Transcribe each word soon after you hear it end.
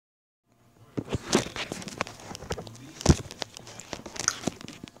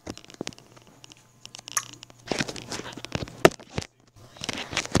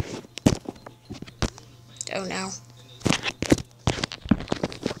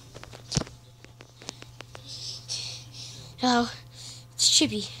Hello, it's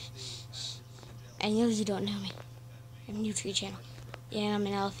Chippy. I know you don't know me. I'm new to your channel. Yeah, I'm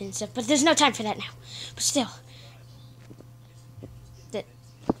an elephant and stuff, but there's no time for that now. But still. That's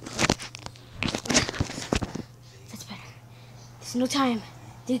better. There's no time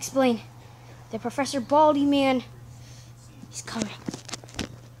to explain. The Professor Baldy Man is coming.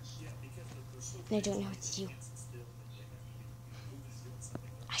 And I don't know what to do.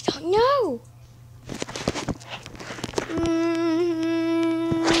 I don't know!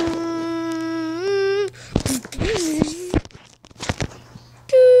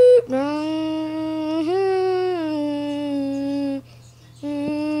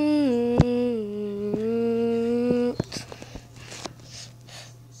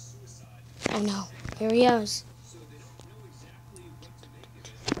 Oh no, here he is.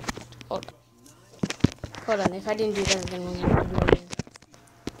 Hold on, if I didn't do that, then we're going to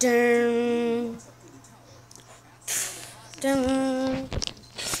do it again. Dun,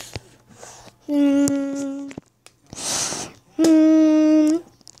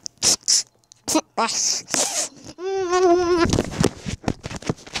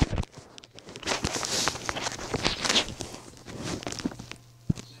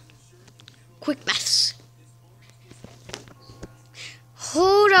 Quick maths.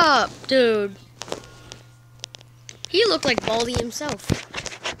 Hold up, dude. He looked like Baldy himself.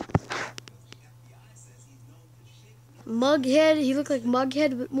 Mughead, he looked like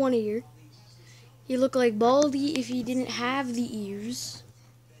Mughead with one ear. He looked like Baldy if he didn't have the ears.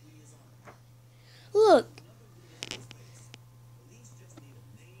 Look.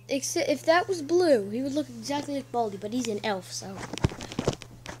 Except if that was blue, he would look exactly like Baldy, but he's an elf, so.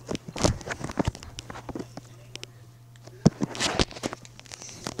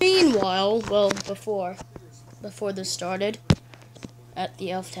 Meanwhile, well, before this started, at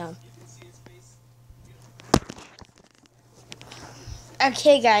the elf town.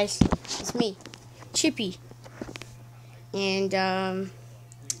 Okay, guys, it's me, Chippy, and I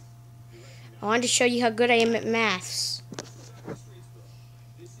wanted to show you how good I am at maths.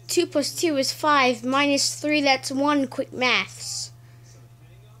 2 plus 2 is 5, minus 3, that's 1, quick maths.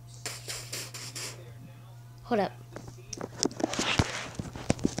 Hold up.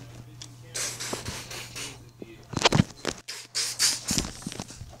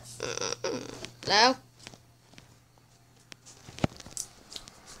 Hello?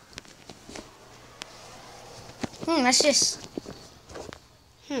 That's just.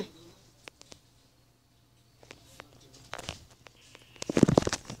 In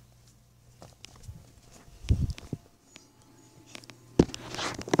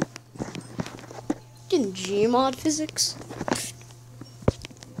Gmod physics.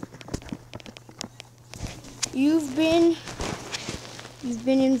 You've been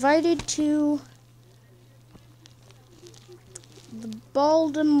invited to the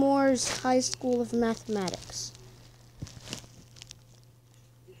Baldimores Highschool of Mathematics.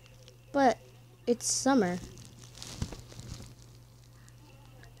 But it's summer.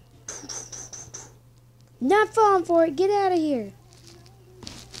 Not falling for it. Get out of here.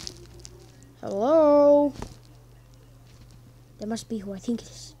 Hello? That must be who I think it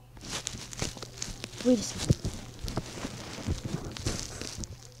is. Wait a second.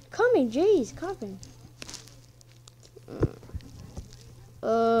 Coming, jeez, coming.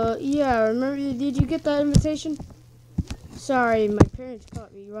 Yeah, remember, did you get that invitation? Sorry, my parents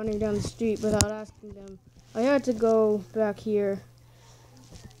caught me running down the street without asking them. I had to go back here.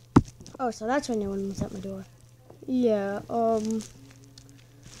 Oh, so that's why no one was at my door. Yeah,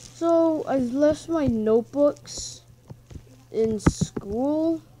 so I left my notebooks in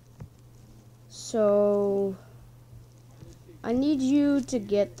school, so I need you to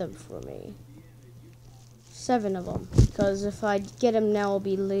get them for me. 7 of them, because if I get them now, I'll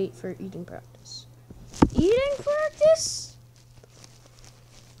be late for eating practice. Eating practice?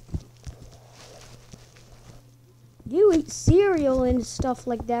 You eat cereal and stuff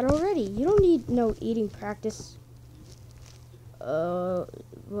like that already. You don't need no eating practice.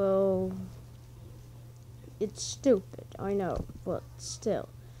 Well, it's stupid, I know, but still.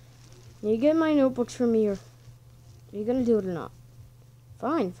 You get my notebooks from me, or are you gonna do it or not?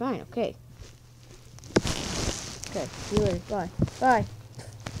 Fine, okay. Okay, see you later, bye. Okay.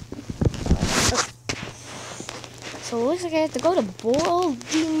 So it looks like I have to go to Baldimores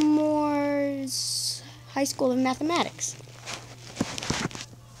Highschool of Mathematics.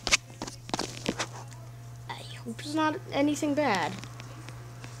 I hope it's not anything bad.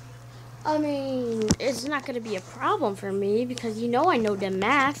 I mean, it's not going to be a problem for me because you know I know them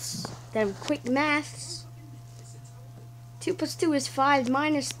maths, them quick maths. 2 plus 2 is 5,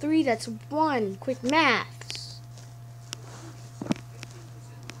 minus 3, that's 1, quick maths.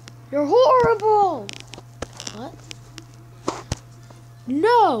 You're horrible! What?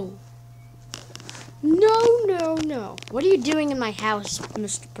 No! No. What are you doing in my house,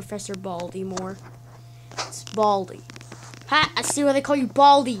 Mr. Professor Baldimore? It's Baldy. Ha! I see why they call you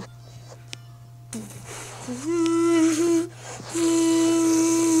Baldy.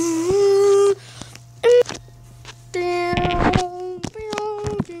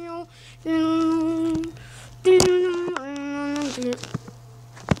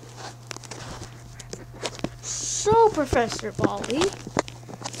 So, Professor Baldy,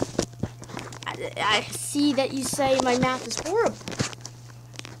 I see that you say my math is horrible.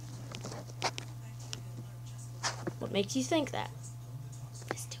 What makes you think that?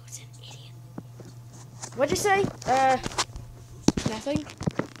 This dude's an idiot. What'd you say? Nothing.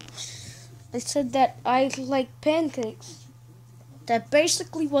 I said that I like pancakes. That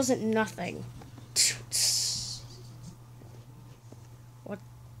basically wasn't nothing. What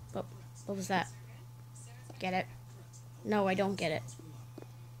was that? Get it? No, I don't get it.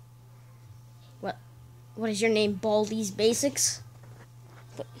 What is your name? Baldy's Basics?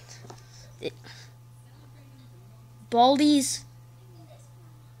 Baldy's?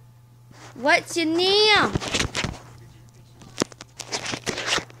 What's your name?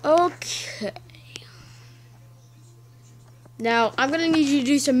 Okay. Now, I'm gonna need you to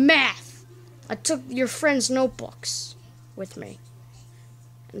do some math. I took your friend's notebooks with me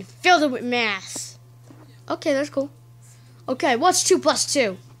and filled it with math. Okay, that's cool. Okay, what's 2 plus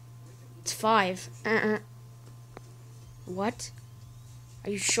 2? It's 5. What? Are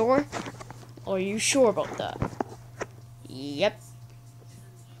you sure? Are you sure about that? Yep.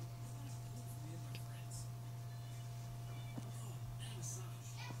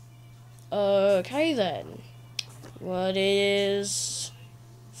 Okay then. What is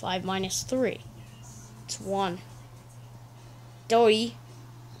 5 minus 3? It's 1. Dory.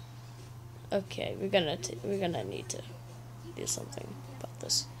 Okay, we're gonna need to do something about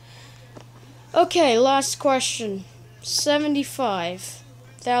this. Okay, last question.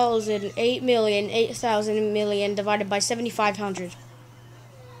 75,000 8,000,000 million divided by 7,500.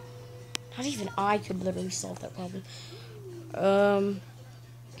 Not even I could literally solve that problem.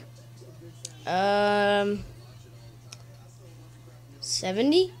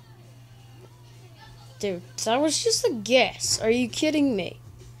 70? Dude, that was just a guess. Are you kidding me?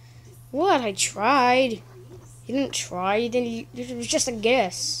 What? I tried. You didn't try. It was just a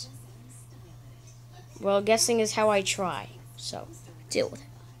guess. Well, guessing is how I try. So, deal with it.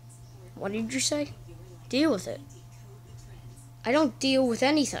 What did you say? Deal with it. I don't deal with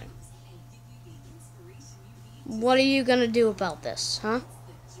anything. What are you gonna do about this, huh?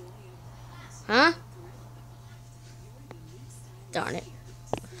 Huh? Darn it.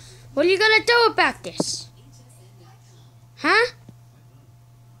 What are you gonna do about this? Huh?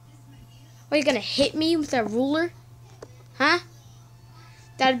 Are you gonna hit me with that ruler? Huh?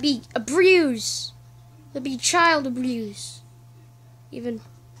 That'd be abuse. That'd be child abuse. Even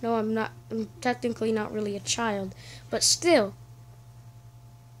though I'm technically not really a child, but still.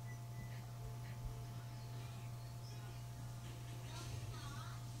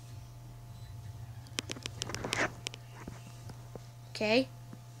 Okay.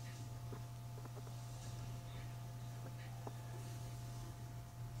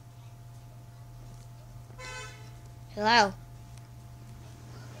 Hello.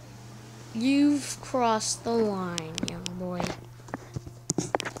 You've crossed the line, young boy.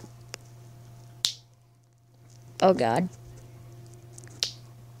 Oh God.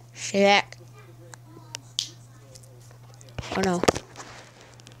 Shit. Oh no.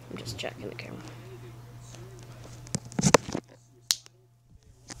 I'm just checking the camera.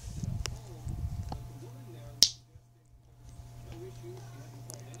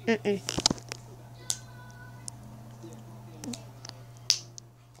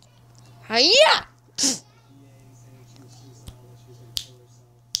 Hiya!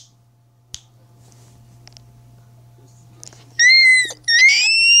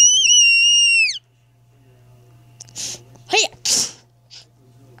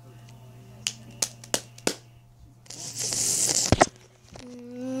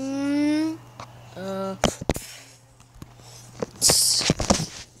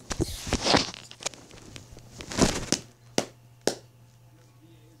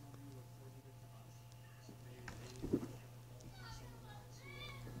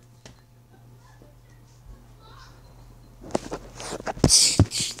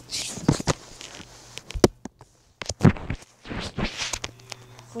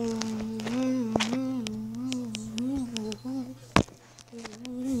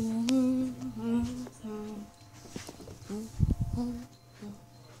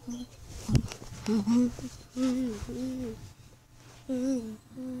 What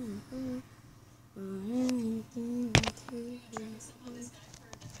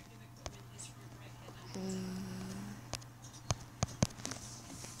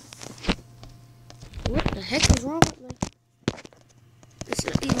the heck is wrong with my...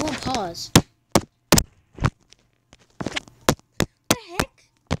 It won't pause. What the heck?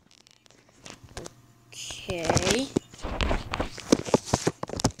 Okay.